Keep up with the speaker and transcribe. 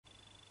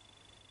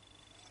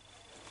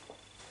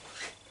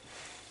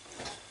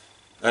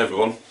Hi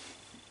everyone,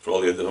 for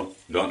all you that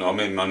don't know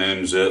me, my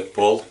name's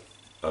Paul.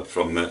 I'm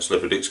from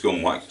Slippery Dick's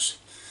Gum Wax.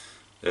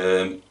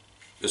 As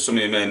some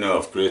of you may know,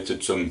 I've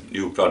created some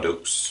new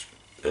products,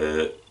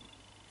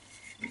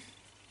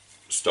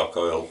 stock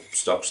oil,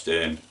 stock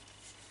stain,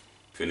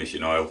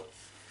 finishing oil,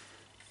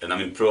 and I'm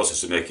in the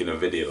process of making a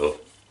video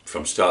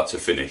from start to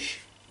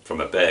finish,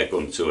 from a bare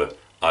gun to an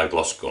eye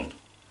gloss gun,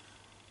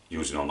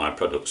 using all my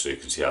products so you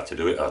can see how to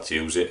do it, how to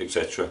use it,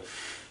 etc.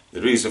 The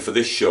reason for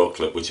this short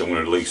clip, which I'm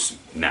going to release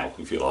now,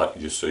 if you like,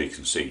 just so you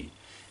can see,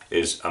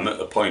 is I'm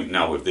at a point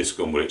now with this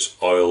gun where it's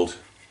oiled,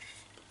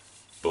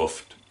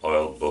 buffed,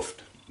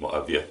 what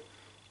have you,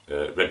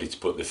 ready to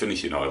put the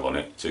finishing oil on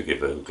it to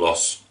give a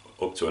gloss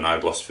up to an eye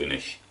gloss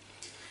finish.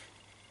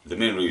 The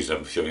main reason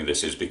I'm showing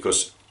this is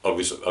because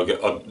obviously I'll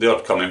get the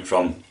odd comment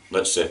from,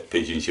 let's say,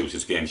 pigeon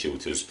shooters, game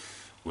shooters,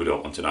 we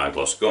don't want an eye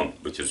gloss gun,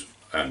 which is,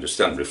 I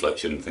understand,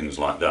 reflection and things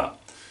like that.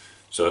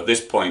 So at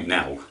this point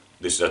now,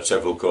 this has had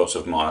several coats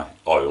of my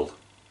oil,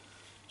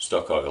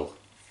 stock oil,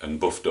 and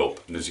buffed up,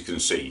 and as you can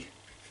see,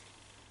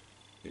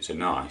 it's a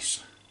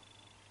nice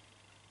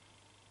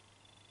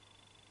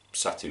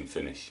satin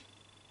finish.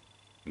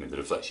 I mean, the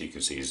reflection you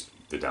can see is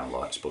the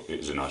downlights, but it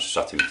is a nice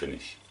satin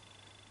finish.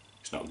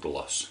 It's not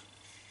gloss,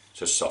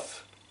 it's a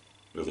soft,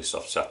 really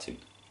soft satin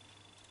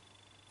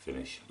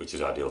finish, which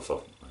is ideal for,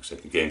 like I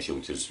said, game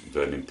shooters,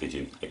 burning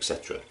pigeon,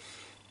 etc.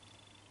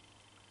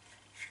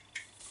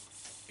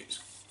 It's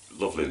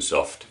lovely and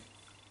soft.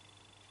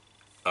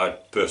 I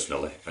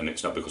personally, and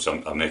it's not because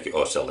I make it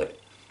or sell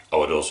it, I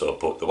would also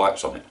put the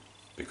wax on it,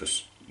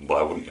 because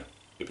why wouldn't you?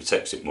 It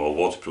protects it more,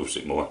 waterproofs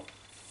it more.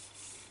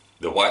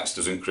 The wax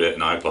doesn't create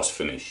an eye gloss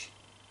finish.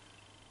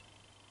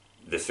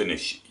 The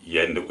finish you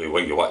end up with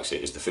when you wax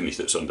it is the finish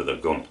that's under the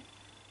gun.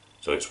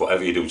 So it's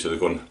whatever you do to the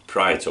gun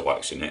prior to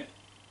waxing it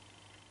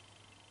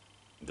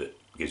that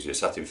gives you a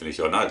satin finish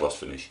or an eye gloss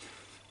finish.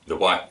 The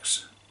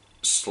wax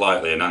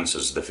slightly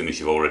enhances the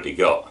finish you've already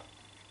got,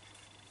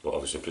 but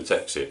obviously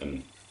protects it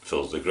and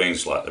fills the grain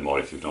slightly more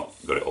if you've not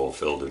got it all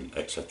filled and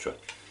etc.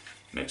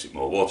 Makes it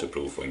more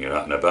waterproof when you're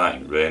out and about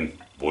in rain,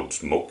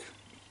 woods, muck,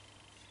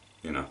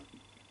 you know,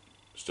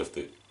 stuff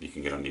that you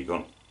can get on your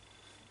gun.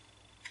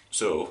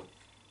 So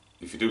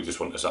if you do just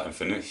want a satin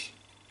finish,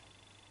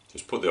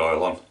 just put the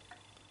oil on,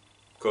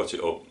 coat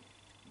it up,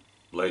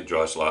 lay it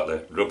dry slightly,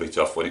 rub it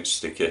off when it's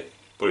sticky,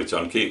 put it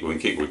on, keep going,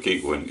 keep going,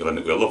 keep going. You'll end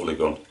up with a lovely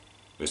gun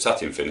with a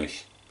satin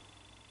finish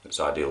that's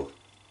ideal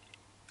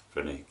for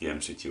any game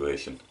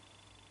situation.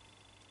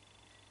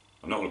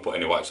 I'm not going to put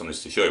any wax on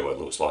this to show you what it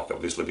looks like,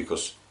 obviously,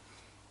 because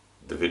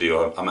the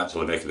video, I'm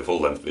actually making the full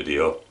length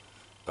video.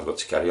 I've got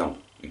to carry on,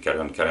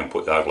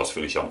 put the eyeglass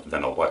finish on, and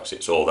then I'll wax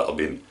it. So all that'll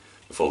be in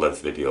the full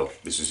length video.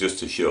 This is just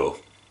to show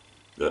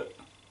that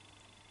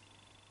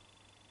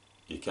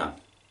you can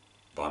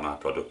buy my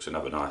products and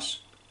have a nice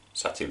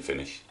satin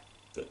finish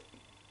that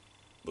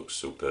looks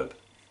superb.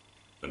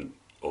 And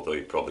although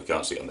you probably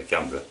can't see it on the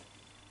camera,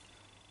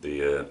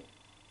 the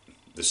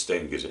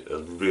stain gives it a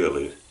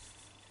really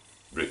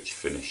rich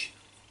finish.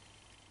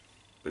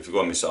 But if you go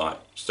on my site,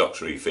 Stock's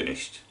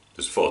Refinished,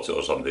 there's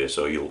photos on there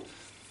so you'll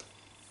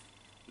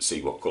see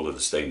what colour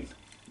the stain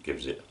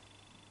gives it.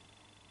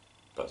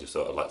 But I just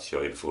thought I'd like to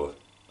show you before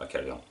I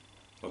carry on.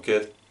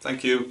 Okay,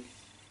 thank you.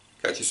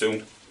 Catch you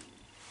soon.